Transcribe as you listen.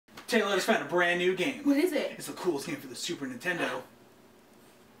Taylor just found a brand new game. What is it? It's the coolest game for the Super Nintendo.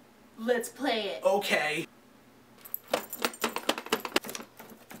 Let's play it. Okay.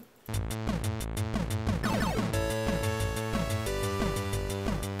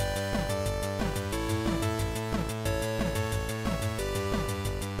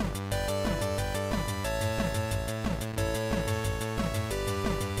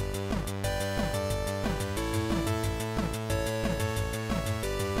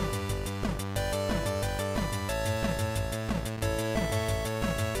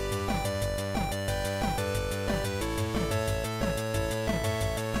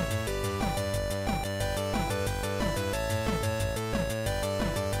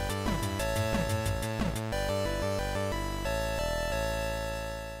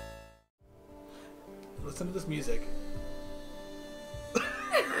 Listen to this music.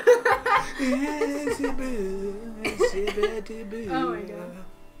 Oh my god.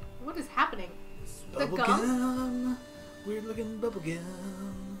 What is happening? The gum? Weird looking bubble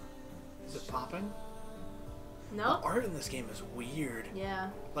gum. Is it popping? No. The art in this game is weird. Yeah.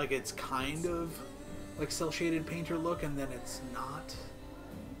 Like it's kind of like cell shaded painter look, and then it's not.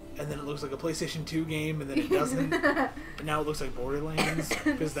 And then it looks like a PlayStation 2 game, and then it doesn't. And now it looks like Borderlands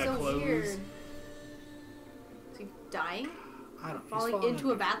because that so closed. Weird. Is he dying? I don't know. Falling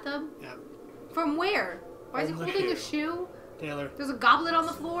into a bathtub? Yeah. From where? Why is he From the holding a shoe. shoe? Taylor. There's a goblet on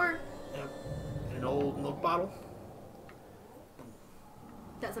the floor. Yep. And an old milk bottle.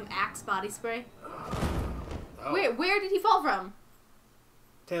 Got some Axe body spray. Oh. Wait, where did he fall from?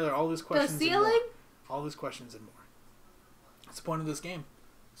 Taylor, all these questions. The ceiling? All these questions and more. That's the point of this game.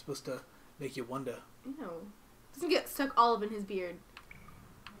 It's supposed to make you wonder. No. Doesn't get stuck all up in his beard.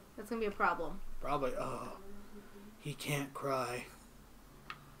 That's gonna be a problem. Probably. Oh. He can't cry.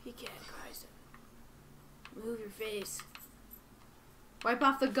 He can't cry, Stephan. Move your face. Wipe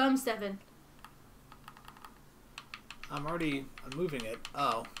off the gum, Stephan. I'm moving it.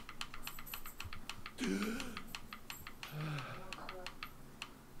 Oh.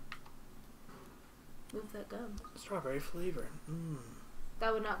 Move that gum. Strawberry flavor. Mmm.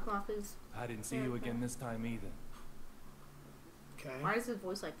 That would not come off his... I didn't see you again this time either. Okay. Why is his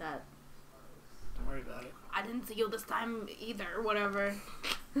voice like that? Don't worry about it. I didn't see you this time either, whatever.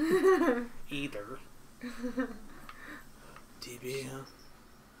 Either. TB, huh?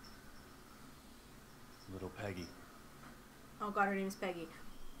 Little Peggy. Oh god, her name is Peggy.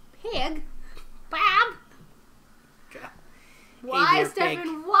 Pig? Bob? God. Why, Hey there, Stephan?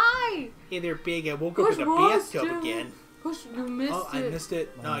 Pig. Why? Hey there, Big. I woke up in the bathtub again. Push, you missed Oh, I missed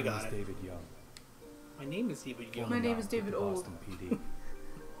it. No, I got it. David Young. My name is David Young. My name is David Old. Boston PD.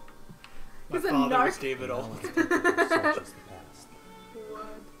 My He's a father was narc. David Old.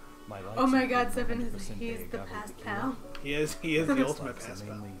 What? Oh my god, Stephan, he's the past pal. He is the ultimate past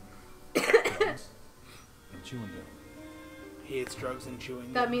pal. And chewing gum. He eats drugs and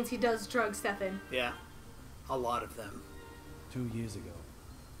chewing That gum. means he does drugs, Stephan. Yeah. A lot of them. 2 years ago,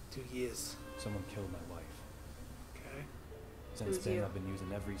 2 years. someone killed my wife. Okay. Since was then, you. I've been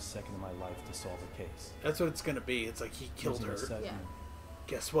using every second of my life to solve a case. That's what it's gonna be. It's like he killed Using her. a segment Yeah.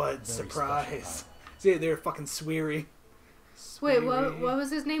 Guess what? Very Surprise. special See, they're fucking sweary. Wait, what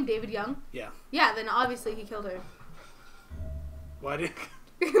was his name? David Young? Yeah. Yeah, then obviously he killed her. Why did...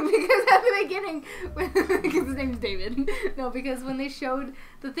 Because at the beginning, because his name's David. No, because when they showed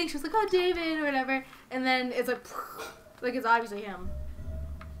the thing, she was like, "Oh, David," or whatever, and then it's like it's obviously him.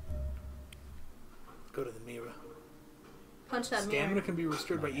 Go to the mirror. Punch that Stamina mirror. can be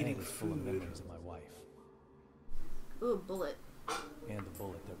restored by My eating hand is full of food. memories of my wife Ooh, bullet. and the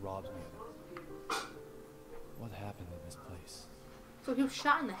bullet that robs me of it. What happened in this place So he was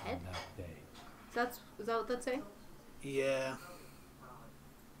shot in the head? on that day? Is that what that's saying? Yeah.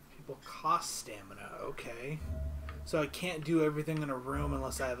 People cost stamina. Okay. So I can't do everything in a room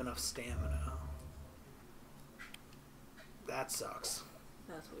unless I have enough stamina. That sucks.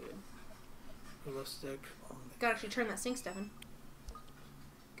 That's weird. Realistic. Gotta actually turn that sink, Stephan.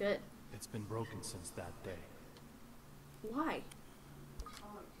 Good. It's been broken since that day. Why?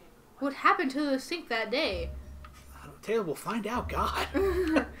 What happened to the sink that day? Taylor, we'll find out. God.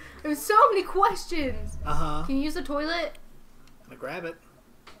 There's so many questions. Uh-huh. Can you use the toilet? I'm gonna grab it.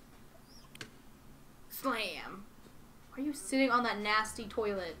 Slam. Why are you sitting on that nasty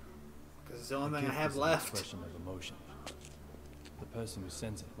toilet? Because it's the only thing I Gift have is an left. expression of emotion. The person who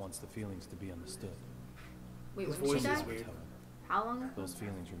sends it wants the feelings to be understood. Wait, His when she voice is died? weird. How long ago? Those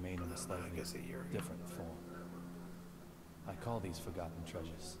feelings remain in a I slightly guess a year ago. different form. I call these forgotten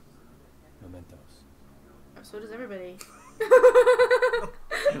treasures. Mementos. Oh, so does everybody.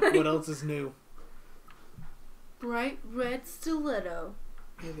 What else is new? Bright red stiletto.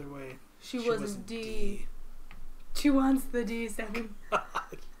 Either way, She wasn't D. D. She wants the D, Stephan.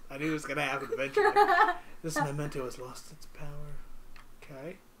 I knew it was gonna happen eventually. This memento has lost its power.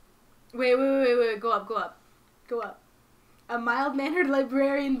 Okay. Wait. Go up. A mild-mannered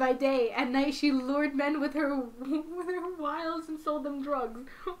librarian by day. At night, she lured men with her wiles and sold them drugs.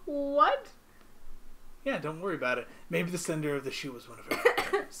 What? Yeah, don't worry about it. Maybe the sender of the shoe was one of her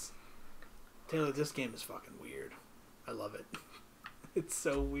friends. Taylor, this game is fucking weird. I love it. It's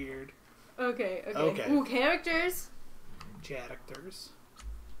so weird. Okay. Okay. Ooh, characters. Characters.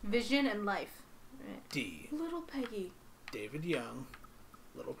 Vision and life. Right. D. Little Peggy. David Young.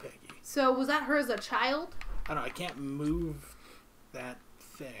 Little Peggy. So, was that her as a child? I don't know. I can't move that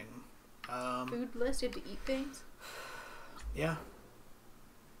thing. Food list? You have to eat things? Yeah.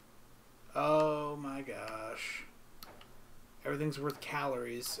 Oh my gosh. Everything's worth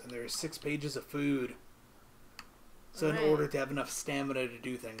calories, and there are 6 pages of food. So in order to have enough stamina to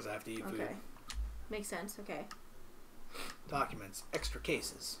do things, I have to eat food. Okay. Makes sense. Okay. Documents. Extra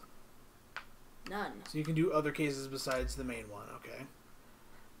cases. None. So you can do other cases besides the main one, okay?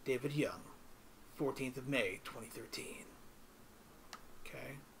 David Young. 14th of May, 2013.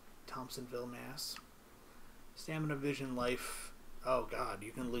 Okay. Thompsonville, Mass. Stamina, vision, life. Oh god,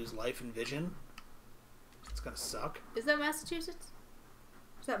 you can lose life and vision? It's gonna suck. Is that Massachusetts?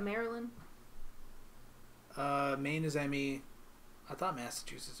 Is that Maryland? Maine is ME. I thought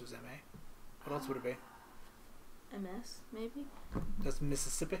Massachusetts was MA. What else would it be? MS, maybe? That's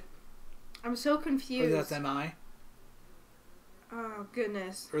Mississippi? I'm so Or confused. that's MI? Oh,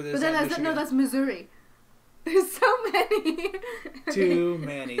 goodness. Or But then Michigan? that's Missouri. There's so many. Too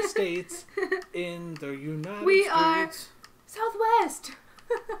many states in the United We States. are Southwest.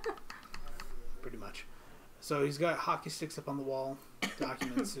 Pretty much. So he's got hockey sticks up on the wall.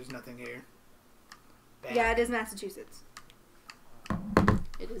 Documents. There's nothing here. Bam. Yeah, it is Massachusetts.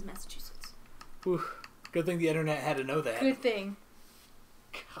 It is Massachusetts. Whew. Good thing the internet had to know that. Good thing.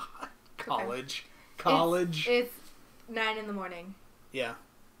 God. College. College. It's 9 in the morning. Yeah.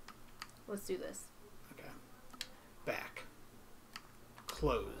 Let's do this. Okay. Back.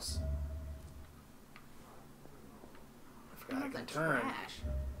 Close. I forgot I can turn. Trash.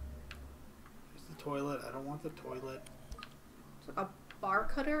 Here's the toilet. I don't want the toilet. It's like a bar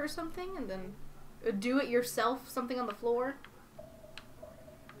cutter or something, and then do it yourself. Something on the floor.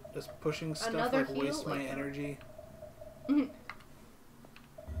 Just pushing stuff Another like heel, waste my like- energy.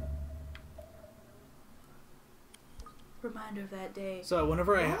 Reminder of that day. So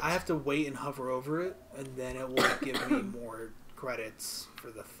whenever I What? have to wait and hover over it, and then it will give me more credits for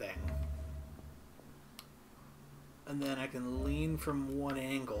the thing. And then I can lean from one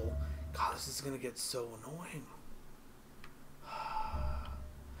angle. God, this is going to get so annoying.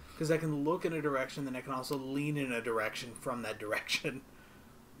 Because I can look in a direction, then I can also lean in a direction from that direction.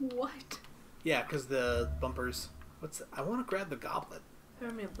 What? Yeah, because the bumpers... I want to grab the goblet.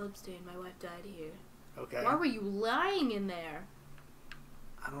 Permanent bloodstain. My wife died here. Okay. Why were you lying in there?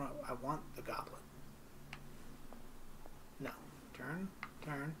 I don't know. I want the goblet. No. Turn.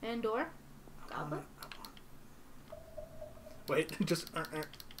 And door? I want Goblet? it. Wait, just...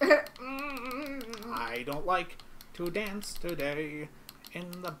 I don't like to dance today. In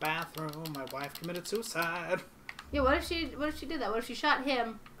the bathroom, my wife committed suicide. Yeah, what if she did that? What if she shot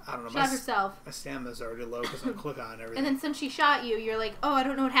him, I don't know. shot herself, My stamina's already low because I click on everything. and then since she shot you, you're like, oh, I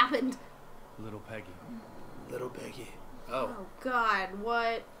don't know what happened. Little Peggy. Little Peggy. Oh, Oh, God,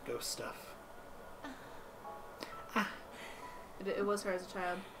 what? ghost stuff. It was her as a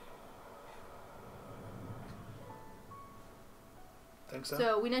child. Think so?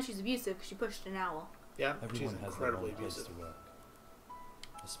 So we know she's abusive because she pushed an owl. Yeah, Everyone she's has their incredibly own place abusive. to work.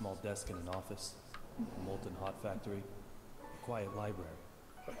 A small desk in an office, a molten hot factory, a quiet library,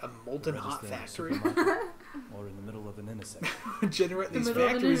 A molten a hot register in a factory? supermarket, or in the middle of an intersection. Generate these middle of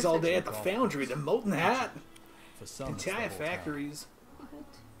an factories all day at intersection. the foundry. The molten hat. For some, it's the Entire whole town. factories.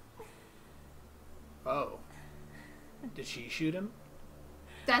 What? Oh. Did she shoot him?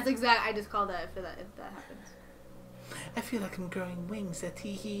 That's exact. I just call that if that happens. I feel like I'm growing wings at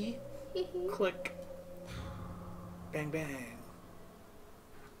hee. Click. Bang bang.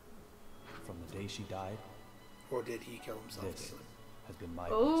 From the day she died, Or did he kill himself, this David? has been my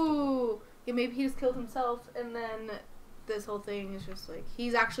Oh, yeah, maybe he just killed himself, and then this whole thing is just like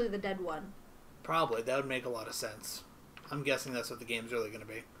he's actually the dead one. Probably. That would make a lot of sense. I'm guessing that's what the game's really going to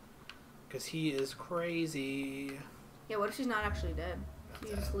be. Because he is crazy. Yeah, what if she's not actually dead? Can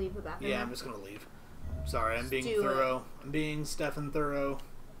you just leave the bathroom? Yeah, I'm just going to leave. Sorry, I'm being do it. thorough. I'm being Stephan thorough.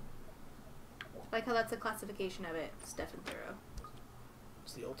 Like how that's a classification of it, Stephan Thorough.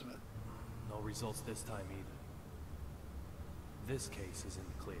 It's the ultimate. No results this time either. This case is in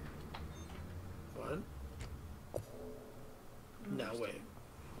the clear. What? No, wait.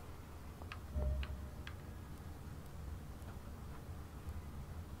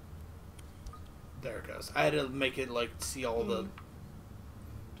 There it goes. I had to make it like see all the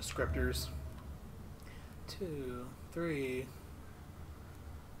descriptors. 2, 3,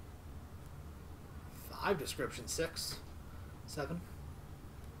 5 descriptions. 6, 7.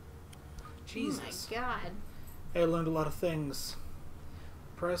 Jesus. Oh my god. Hey, I learned a lot of things.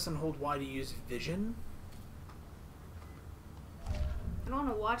 Press and hold Y to use vision. I don't want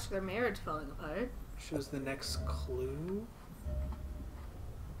to watch their marriage falling apart. Shows the next clue.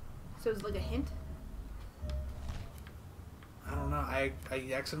 So it's like a hint? I don't know. I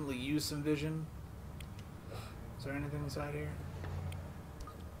accidentally used some vision. Is there anything inside here?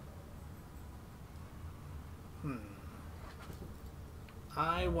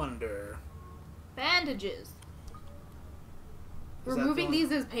 I wonder. Bandages. Is that Removing the one-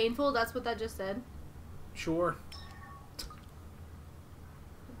 these is painful? That's what that just said? Sure.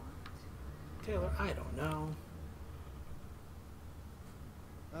 Taylor, I don't know.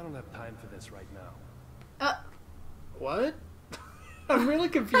 I don't have time for this right now. What? I'm really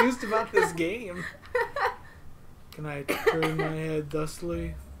confused about this game. Can I turn my head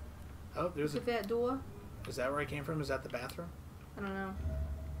thusly? Oh, there's Look at that door. Is that where I came from? Is that the bathroom? I don't know.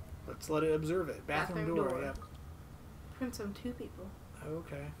 Let's let it observe it. Bathroom door. Yep. Prints on 2 people.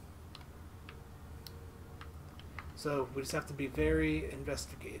 Okay. So we just have to be very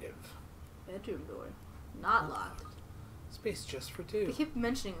investigative. Bedroom door. Not locked. Space just for They 2. keep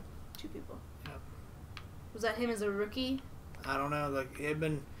mentioning 2 people. Yep. Was that him as a rookie? I don't know, like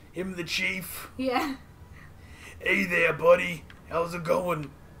him the chief. Yeah. Hey there, buddy. How's it going?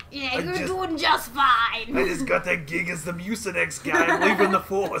 Yeah, you're doing just fine. I just got that gig as the Mucinex guy. I'm leaving the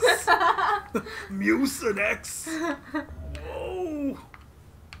force. Mucinex. Whoa.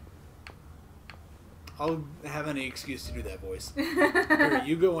 I'll have any excuse to do that voice. Here,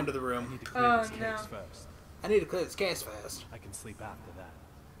 you go into the I room. need to clear Oh, this no. case first. I need to clear this case fast. I can sleep after that.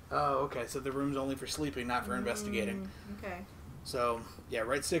 Oh, okay. So the room's only for sleeping, not for investigating. Okay. So, yeah,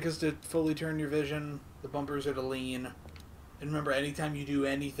 right stick is to fully turn your vision. The bumpers are to lean. And remember, anytime you do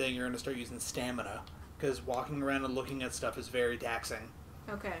anything, you're going to start using stamina. Because walking around and looking at stuff is very taxing.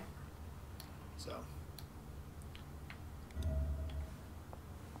 Okay. So,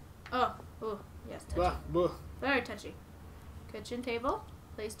 Oh, yes, touchy. blah, blah. Very touchy. Kitchen table.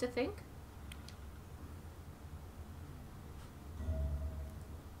 Place to think.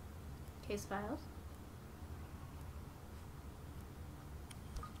 Case files.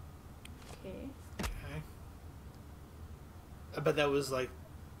 Okay. Okay. I bet that was like...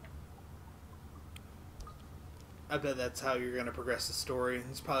 I bet that's how you're going to progress the story.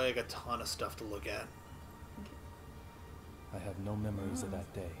 There's probably like a ton of stuff to look at. I have no memories of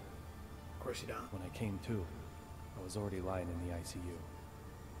that day. Of course you don't. When I came to, I was already lying in the ICU.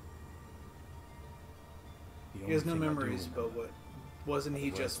 The He has only no thing I do memories, but remember what... Wasn't he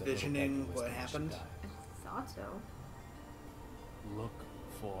was just that little visioning Becky was what there, she happened? died. I thought so. Look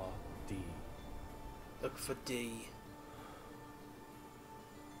for D. Look for D.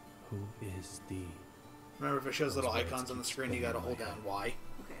 Who is D? Remember, if it shows Those little words icons on the keep screen, you spinning gotta in hold my down head. Y.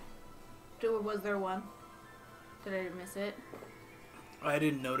 Okay. Was there one? Did I miss it? I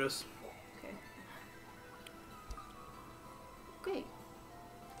didn't notice. Okay. Okay.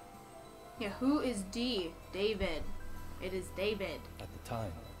 Yeah, who is D? David. It is David. At the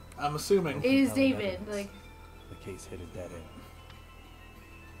time, I'm assuming. It is compelling David. evidence. Like, the case hit a dead end.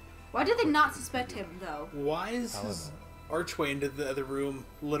 why did they not suspect him though? Why is his archway into the other room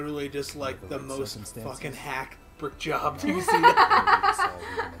literally just like Under the the right most circumstances. fucking hack brick job? Do you see that? Maybe solve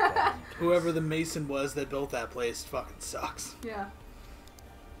even a dead end case. Whoever the mason was that built that place fucking sucks. Yeah.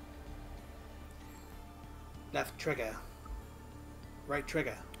 Left trigger. Right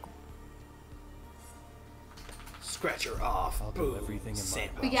trigger. Scratch her off. I'll do Boom. everything in my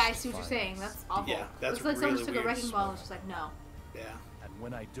Sandwich. But yeah, I see what you're saying. That's awful. Yeah, that's it's like someone really just took a weird. wrecking ball and was just like, no. Yeah. And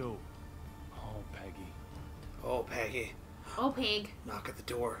when I do, oh, Peggy. Oh, Peggy. Oh, pig. Knock at the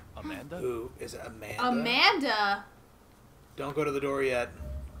door. Amanda? Ooh, is it Amanda? Amanda. Don't go to the door yet.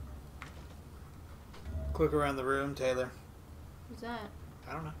 Click around the room, Taylor. Who's that?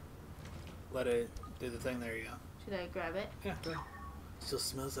 I don't know. Let it do the thing. There you go. Should I grab it? Yeah, go ahead. Still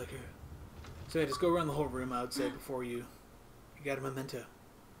smells like her. So yeah, just go around the whole room, I would say, before you got a memento.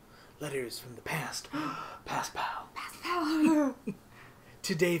 Letters from the past. Past pal. Pass power.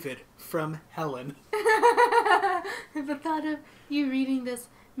 To David from Helen. The thought of you reading this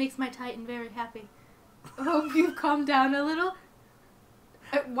makes my Titan very happy. I hope you've calmed down a little.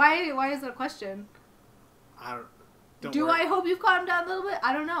 Why is that a question? I don't. Don't Do worry. I hope you've calmed down a little bit?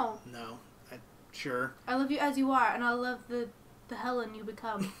 I don't know. No. Sure. I love you as you are, and I love the Helen you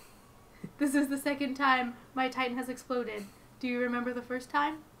become. This is the second time my Titan has exploded. Do you remember the first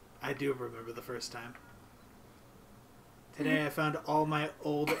time? I do remember the first time. Today I found all my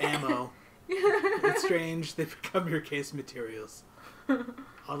old ammo. It's strange, they become your case materials.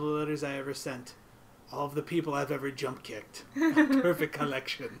 All the letters I ever sent. All of the people I've ever jump kicked. A perfect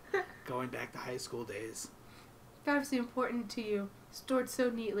collection. Going back to high school days. Scarves are important to you. Stored so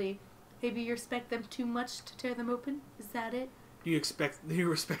neatly. Maybe you respect them too much to tear them open? Is that it? Do you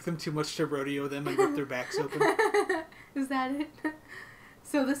respect them too much to rodeo them and rip their backs open? Is that it?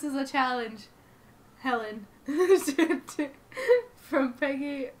 So this is a challenge, Helen. From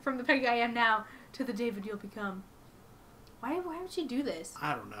the Peggy I am now to the David you'll become. Why would she do this?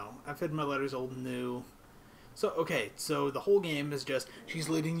 I don't know. I've had my letters old and new. So the whole game is just, she's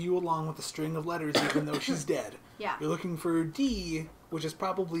leading you along with a string of letters even though she's dead. Yeah. You're looking for D, which is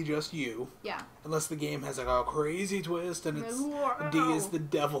probably just you. Yeah. Unless the game has like a crazy twist and it's Whoa. D is the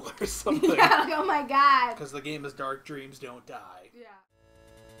devil or something. Yeah, like, oh my god. Because the game is Dark Dreams Don't Die. Yeah.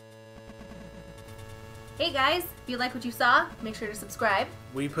 Hey guys, if you like what you saw, make sure to subscribe.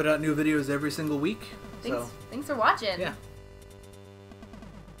 We put out new videos every single week. Thanks for watching. Yeah.